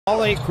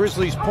All 8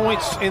 Grizzlies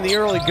points in the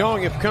early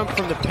going have come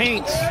from the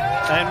paint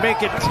and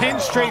make it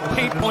 10 straight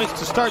paint points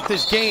to start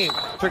this game.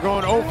 They're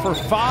going 0 for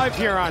 5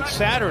 here on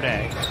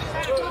Saturday.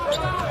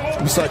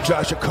 We saw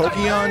Josh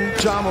Okogie on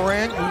John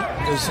Morant.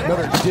 There's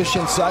another dish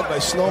inside by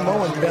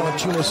Slow-Mo, and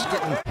Valanciunas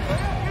getting...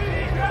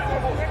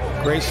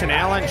 Grayson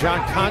Allen, John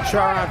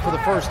Conchar on for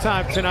the first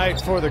time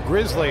tonight for the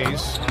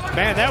Grizzlies.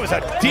 Man, that was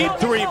a deep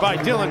three by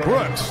Dillon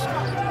Brooks.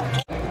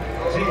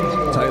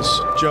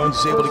 Tyus Jones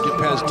is able to get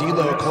past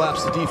D'Lo,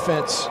 collapse the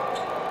defense.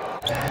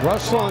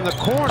 Russell in the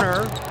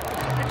corner.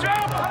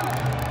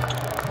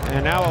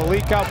 And now a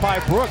leak out by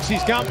Brooks.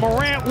 He's got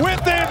Morant with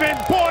him, and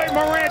boy,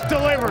 Morant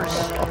delivers.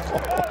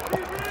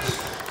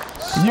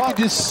 You could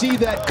just see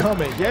that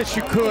coming. Yes,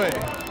 you could.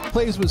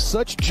 Plays with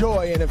such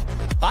joy, and if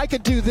I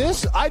could do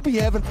this, I'd be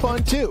having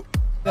fun too.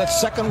 That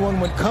second one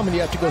would come, and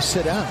you have to go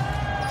sit down.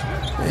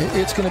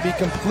 It's going to be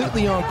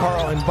completely on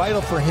Karl, and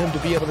vital for him to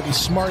be able to be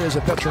smart as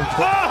a veteran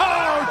player.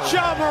 Oh,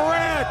 John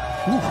Morant!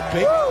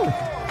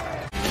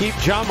 Keep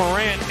John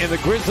Morant and the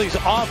Grizzlies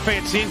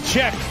offense in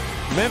check.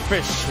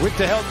 Memphis with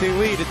the healthy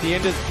lead at the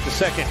end of the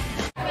second.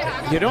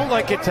 You don't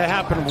like it to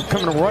happen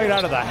coming right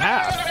out of the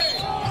half.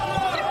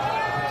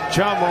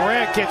 John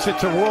Morant gets it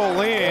to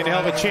roll in. He'll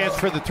have a chance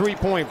for the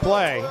three-point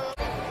play.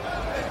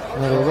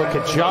 Another look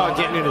at Ja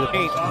getting into the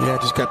paint. Yeah,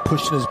 just got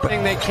pushed in his back.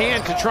 They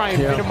can to try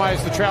and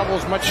minimize the travel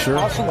as much as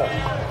possible.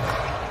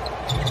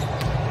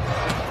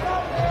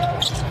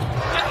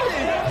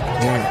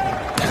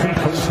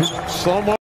 Yeah. Slow-mo.